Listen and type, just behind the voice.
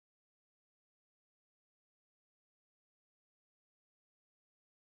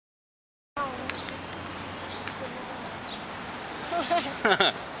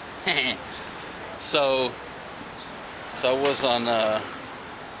So I was on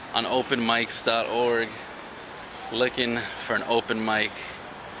openmics.org looking for an open mic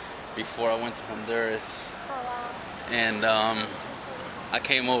before I went to Honduras. Oh, wow. And I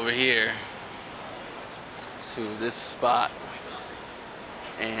came over here to this spot,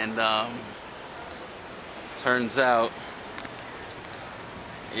 and turns out,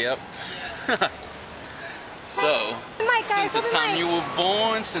 yep. So, since the time you were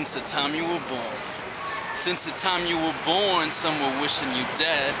born, some were wishing you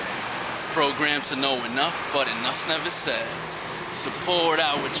dead. Programmed to know enough, but enough's never said. Support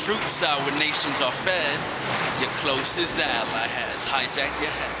our troops, our nations are fed. Your closest ally has hijacked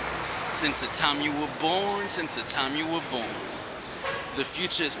your head. Since the time you were born, The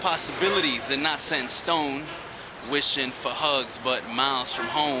future is possibilities and not set in stone. Wishing for hugs, but miles from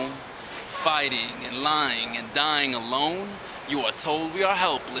home. Fighting and lying and dying alone. You are told we are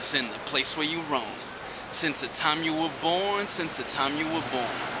helpless in the place where you roam. Since the time you were born,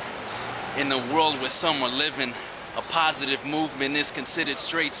 In a world where some are living, a positive movement is considered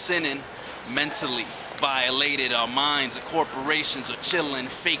straight sinning. Mentally violated, our minds, our corporations are chilling.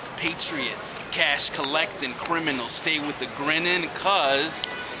 Fake patriot, cash collecting, criminals stay with the grinning.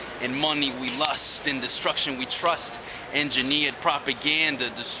 Cause in money we lust, in destruction we trust. Engineered propaganda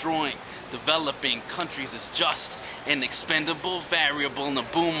destroying developing countries is just an expendable variable in a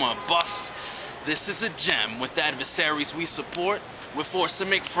boom or bust. This is a gem. With adversaries we support, we're forced to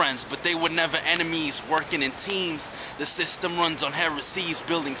make friends, but they were never enemies. Working in teams, the system runs on heresies,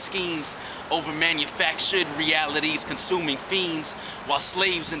 building schemes over manufactured realities, consuming fiends, while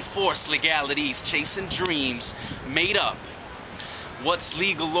slaves enforce legalities, chasing dreams made up. What's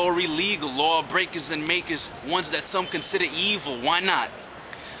legal or illegal? Law breakers and makers, ones that some consider evil. Why not?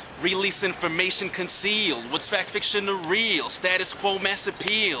 Release information concealed. What's fact, fiction, or real? Status quo, mass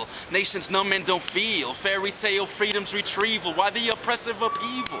appeal. Nations numb and don't feel. Fairy tale, freedom's retrieval. Why the oppressive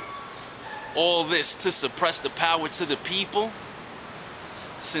upheaval? All this to suppress the power to the people.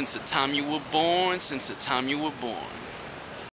 Since the time you were born.